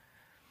God.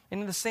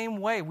 And in the same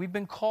way, we've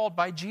been called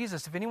by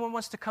Jesus. If anyone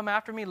wants to come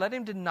after me, let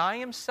him deny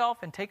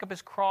himself and take up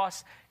his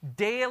cross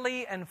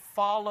daily and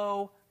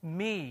follow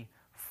me.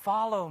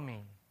 Follow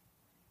me.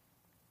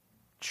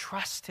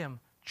 Trust him.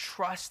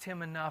 Trust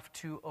him enough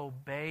to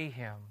obey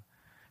him.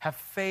 Have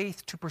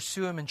faith to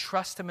pursue him and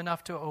trust him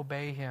enough to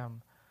obey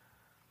him.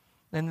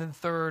 And then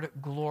third,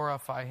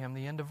 glorify him.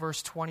 The end of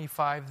verse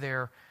 25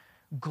 there.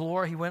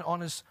 He went on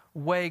his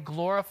way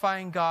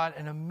glorifying God,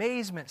 and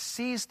amazement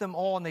seized them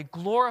all, and they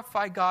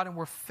glorified God and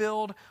were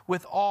filled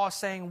with awe,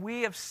 saying,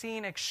 we have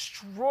seen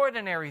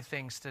extraordinary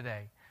things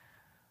today.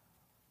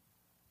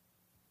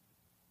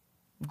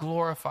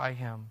 Glorify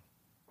him.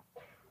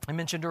 I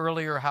mentioned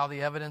earlier how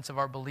the evidence of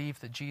our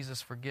belief that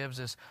Jesus forgives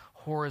is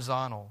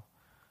horizontal.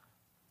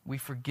 We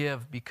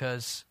forgive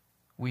because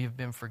we have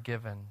been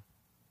forgiven.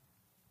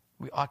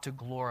 We ought to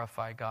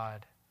glorify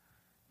God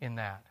in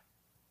that.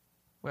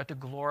 We ought to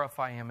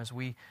glorify him as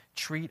we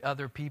treat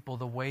other people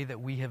the way that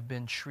we have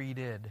been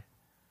treated.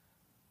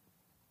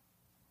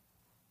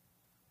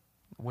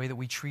 The way that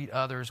we treat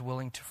others,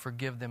 willing to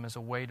forgive them, is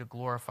a way to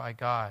glorify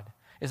God.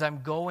 As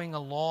I'm going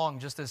along,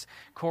 just as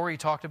Corey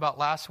talked about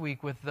last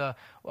week with the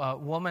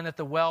woman at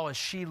the well, as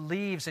she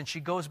leaves and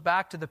she goes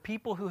back to the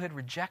people who had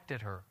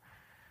rejected her.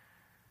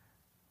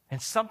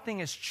 And something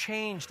has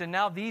changed, and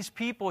now these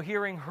people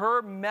hearing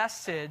her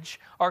message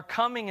are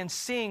coming and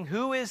seeing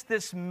who is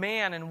this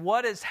man and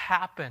what has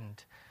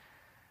happened.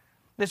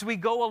 As we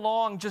go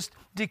along just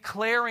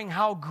declaring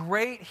how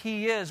great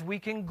he is, we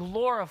can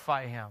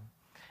glorify him.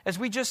 As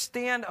we just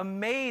stand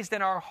amazed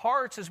in our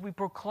hearts as we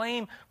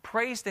proclaim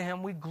praise to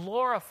him, we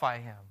glorify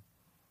him.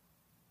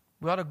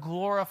 We ought to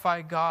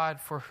glorify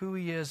God for who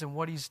he is and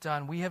what he's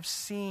done. We have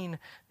seen,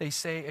 they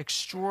say,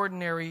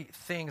 extraordinary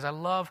things. I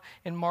love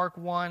in Mark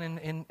 1,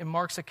 in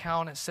Mark's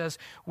account, it says,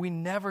 we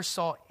never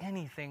saw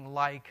anything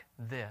like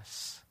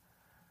this.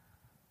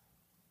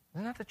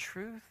 Isn't that the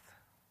truth?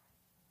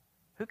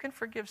 Who can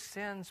forgive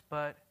sins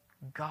but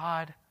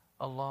God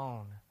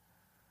alone?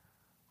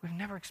 We've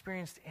never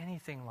experienced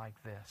anything like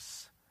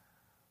this.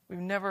 We've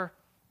never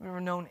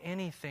known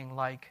anything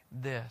like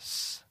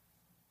this.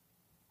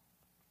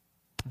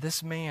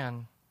 This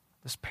man,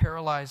 this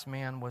paralyzed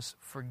man, was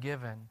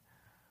forgiven,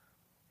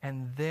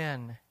 and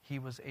then he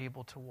was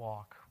able to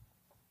walk.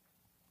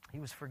 He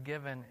was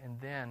forgiven, and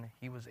then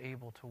he was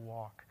able to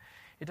walk.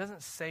 It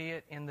doesn't say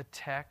it in the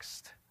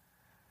text.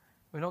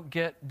 We don't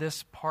get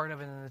this part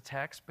of it in the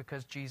text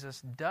because Jesus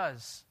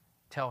does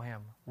tell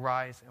him,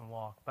 rise and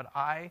walk. But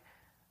I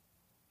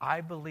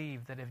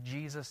believe that if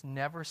Jesus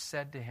never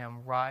said to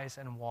him, rise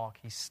and walk,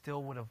 he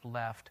still would have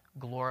left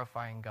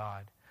glorifying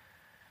God.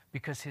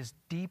 Because his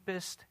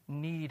deepest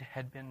need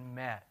had been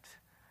met.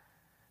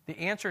 The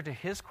answer to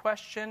his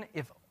question,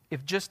 if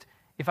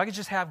I could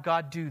just have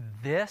God do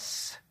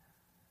this,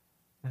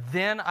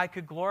 then I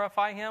could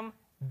glorify him,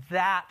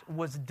 that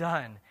was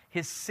done.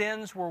 His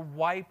sins were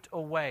wiped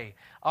away.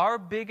 Our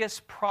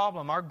biggest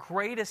problem, our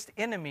greatest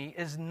enemy,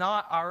 is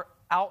not our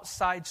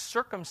outside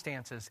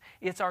circumstances.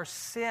 It's our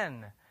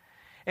sin.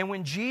 And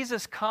when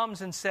Jesus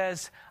comes and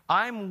says,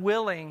 I'm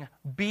willing,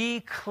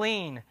 be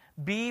clean,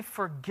 be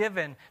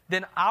forgiven,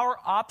 then our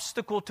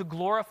obstacle to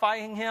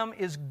glorifying him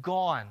is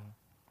gone.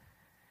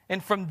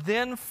 And from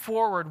then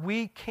forward,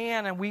 we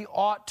can and we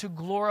ought to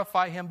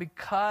glorify him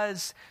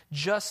because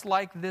just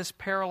like this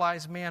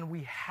paralyzed man,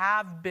 we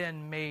have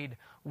been made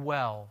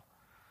well.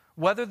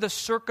 Whether the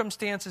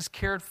circumstances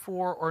cared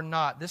for or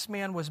not, this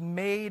man was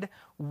made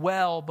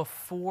well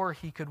before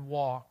he could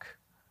walk.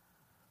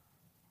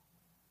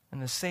 In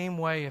the same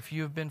way, if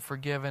you have been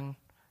forgiven,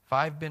 if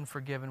I've been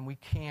forgiven,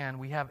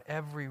 we have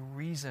every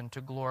reason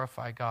to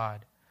glorify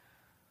God.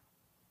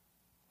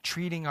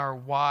 Treating our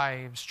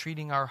wives,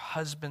 treating our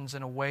husbands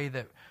in a way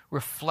that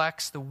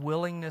reflects the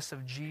willingness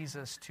of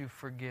Jesus to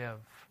forgive.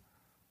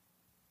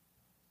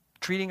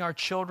 Treating our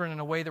children in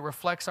a way that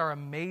reflects our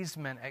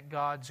amazement at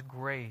God's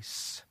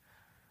grace.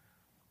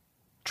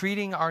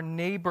 Treating our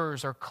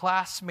neighbors, our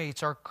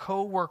classmates, our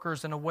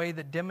co-workers in a way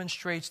that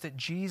demonstrates that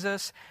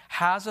Jesus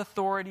has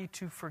authority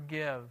to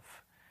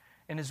forgive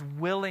and is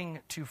willing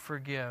to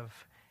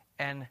forgive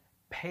and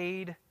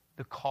paid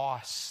the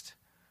cost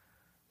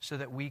so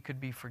that we could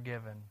be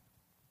forgiven.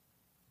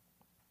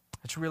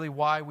 It's really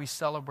why we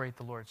celebrate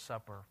the Lord's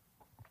Supper,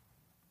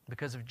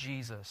 because of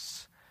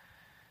Jesus.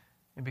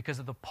 and because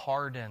of the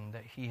pardon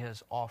that he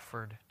has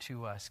offered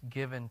to us,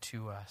 given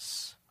to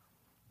us.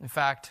 In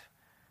fact,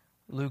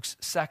 Luke's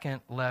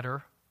second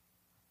letter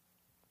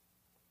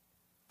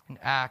in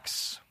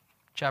Acts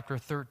chapter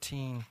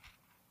 13,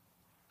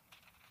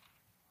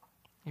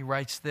 he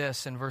writes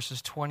this in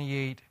verses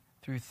 28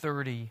 through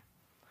 30.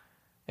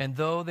 And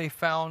though they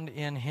found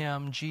in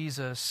him,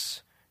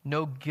 Jesus,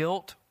 no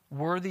guilt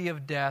worthy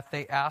of death,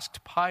 they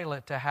asked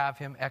Pilate to have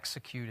him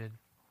executed.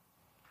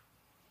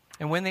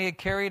 And when they had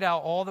carried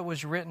out all that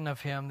was written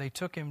of him, they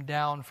took him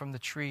down from the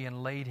tree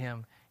and laid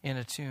him in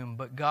a tomb.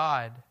 But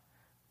God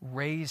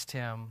raised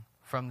him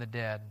from the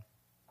dead.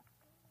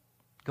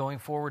 Going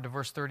forward to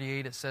verse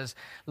 38, it says,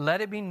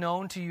 "Let it be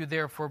known to you,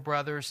 therefore,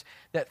 brothers,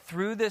 that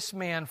through this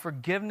man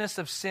forgiveness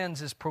of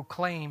sins is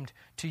proclaimed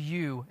to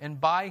you,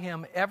 and by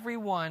him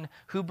everyone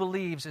who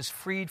believes is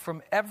freed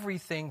from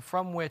everything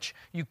from which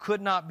you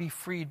could not be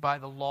freed by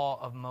the law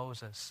of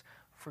Moses."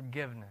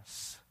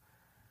 Forgiveness.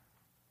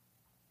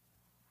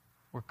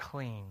 We're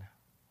clean.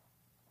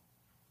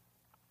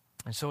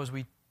 And so as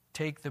we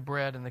take the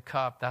bread and the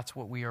cup, that's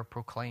what we are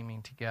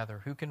proclaiming together.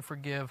 Who can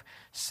forgive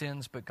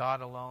sins but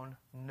God alone?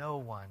 No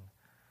one.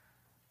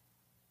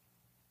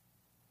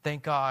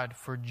 Thank God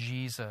for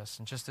Jesus.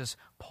 And just as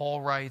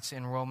Paul writes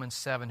in Romans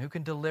 7, who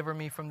can deliver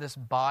me from this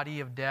body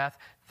of death?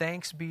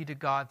 Thanks be to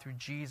God through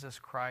Jesus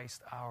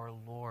Christ our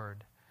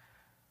Lord.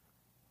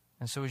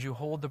 And so as you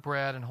hold the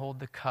bread and hold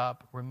the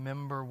cup,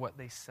 remember what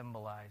they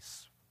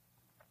symbolize.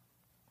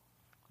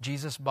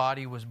 Jesus'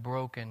 body was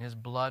broken. His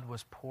blood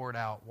was poured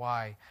out.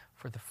 Why?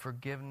 For the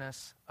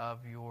forgiveness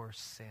of your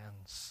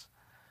sins.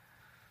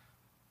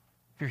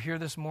 If you're here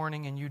this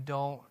morning and you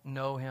don't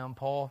know him,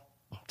 Paul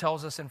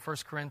tells us in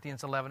 1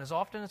 Corinthians 11, as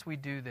often as we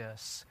do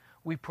this,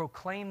 we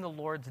proclaim the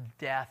Lord's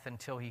death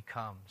until he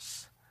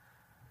comes.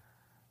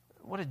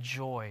 What a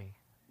joy.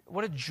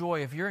 What a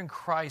joy. If you're in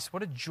Christ,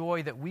 what a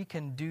joy that we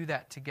can do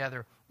that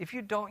together. If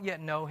you don't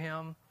yet know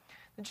him,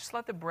 then just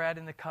let the bread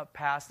and the cup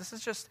pass.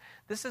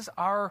 This is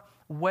our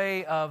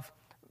way of,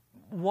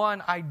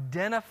 one,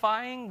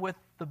 identifying with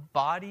the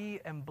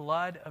body and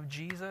blood of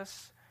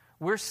Jesus.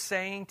 We're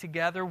saying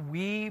together,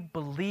 we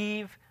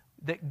believe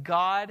that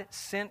God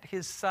sent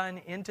his Son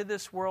into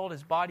this world.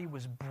 His body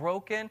was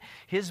broken.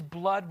 His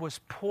blood was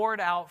poured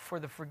out for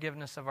the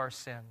forgiveness of our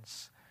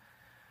sins.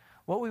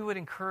 What we would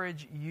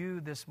encourage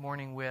you this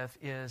morning with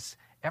is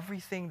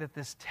everything that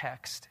this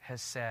text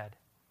has said.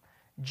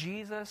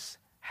 Jesus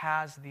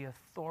has the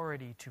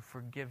authority to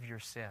forgive your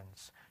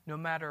sins, no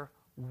matter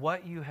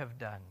what you have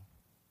done.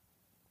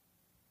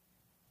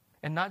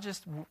 And not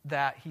just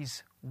that,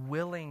 he's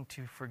willing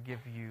to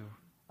forgive you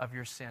of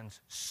your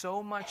sins,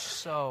 so much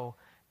so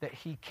that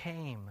he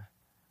came.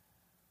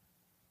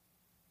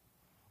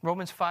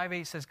 Romans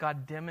 5:8 says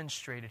God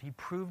demonstrated, he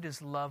proved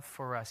his love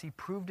for us. He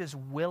proved his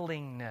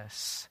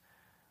willingness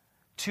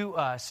to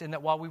us in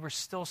that while we were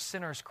still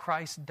sinners,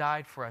 Christ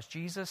died for us.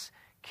 Jesus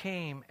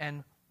came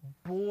and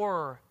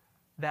bore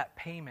that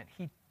payment.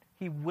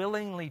 He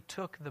willingly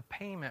took the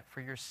payment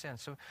for your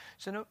sins.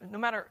 So no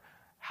matter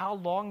how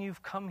long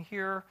you've come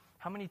here,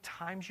 how many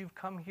times you've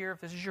come here,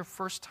 if this is your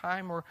first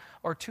time or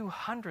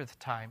 200th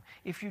time,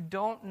 if you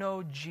don't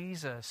know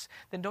Jesus,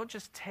 then don't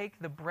just take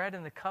the bread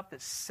and the cup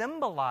that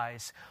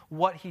symbolize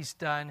what he's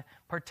done.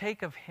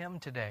 Partake of him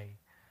today.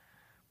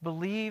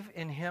 Believe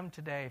in him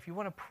today. If you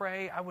want to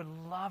pray, I would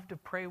love to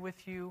pray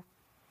with you.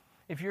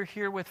 If you're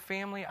here with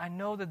family, I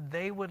know that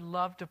they would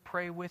love to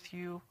pray with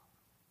you.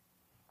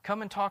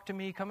 Come and talk to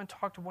me. Come and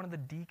talk to one of the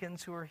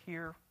deacons who are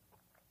here.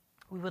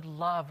 We would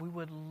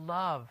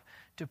love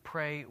to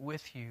pray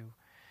with you.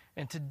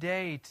 And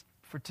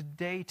for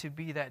today to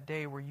be that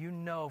day where you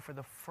know for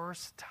the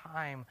first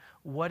time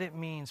what it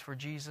means for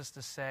Jesus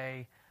to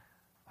say,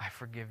 I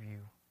forgive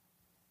you.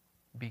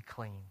 Be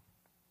clean.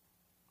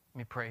 Let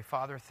me pray.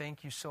 Father,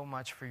 thank you so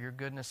much for your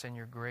goodness and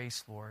your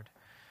grace, Lord.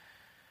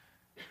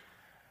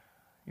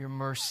 Your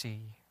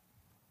mercy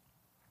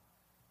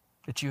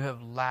that you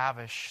have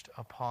lavished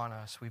upon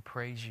us. We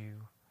praise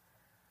you.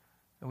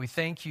 And we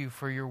thank you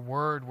for your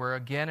word where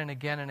again and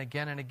again and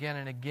again and again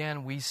and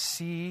again we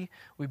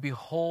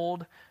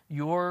behold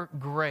your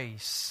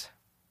grace,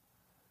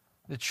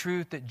 the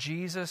truth that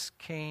Jesus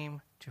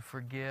came to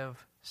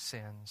forgive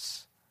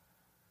sins.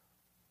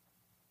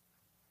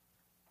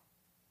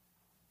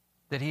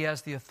 That he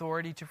has the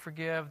authority to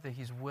forgive, that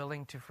he's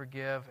willing to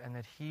forgive, and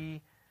that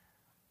he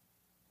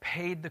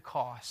paid the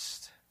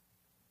cost,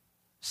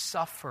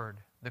 suffered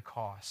the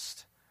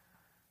cost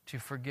to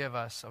forgive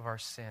us of our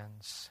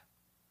sins.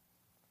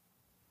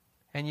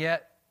 And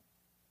yet,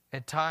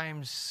 at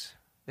times,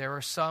 there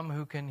are some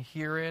who can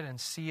hear it and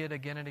see it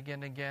again and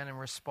again and again and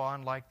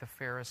respond like the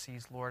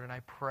Pharisees, Lord. And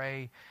I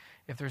pray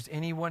if there's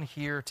anyone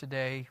here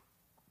today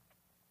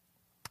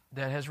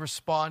that has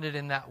responded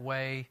in that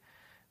way,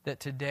 that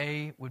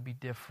today would be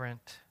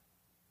different.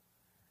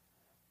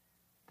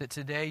 That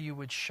today you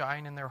would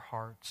shine in their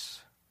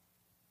hearts.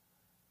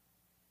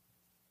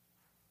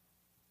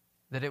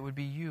 That it would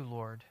be you,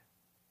 Lord.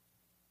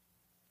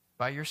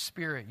 By your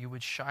Spirit, you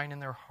would shine in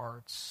their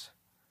hearts.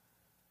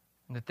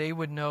 And that they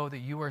would know that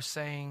you are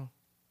saying,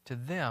 to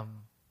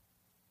them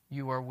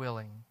you are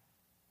willing.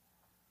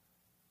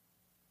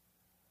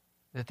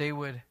 That they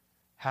would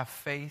have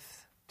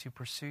faith to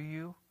pursue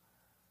you.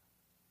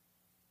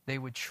 They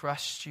would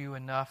trust you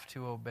enough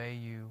to obey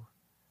you.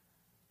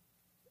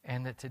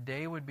 And that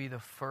today would be the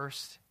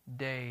first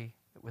day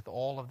that with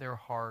all of their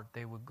heart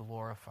they would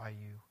glorify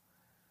you.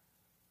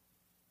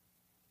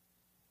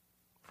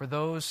 For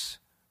those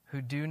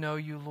who do know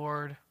you,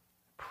 Lord,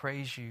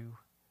 praise you.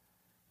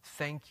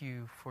 Thank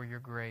you for your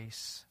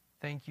grace.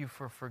 Thank you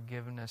for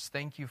forgiveness.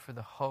 Thank you for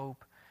the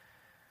hope.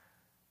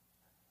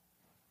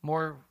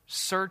 More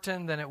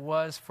certain than it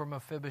was for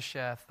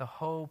Mephibosheth, the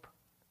hope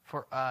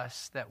for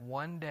us that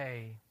one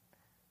day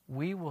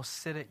we will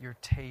sit at your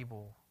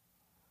table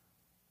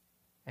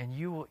and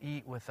you will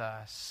eat with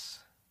us.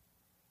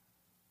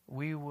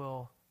 We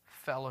will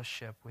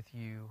fellowship with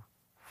you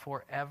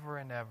forever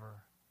and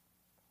ever.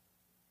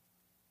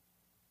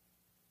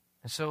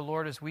 And so,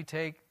 Lord, as we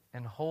take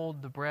and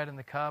hold the bread and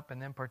the cup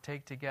and then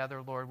partake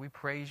together, Lord, we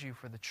praise you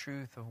for the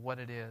truth of what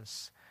it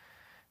is,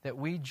 that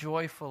we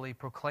joyfully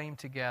proclaim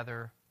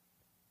together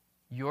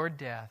your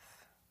death,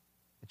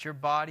 that your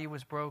body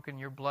was broken,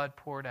 your blood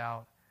poured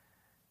out,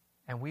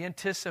 and we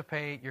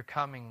anticipate your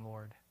coming,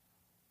 Lord.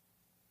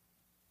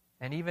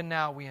 And even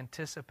now we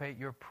anticipate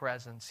your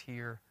presence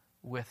here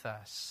with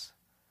us.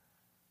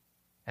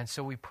 And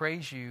so we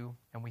praise you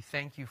and we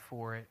thank you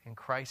for it in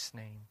Christ's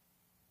name.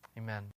 Amen.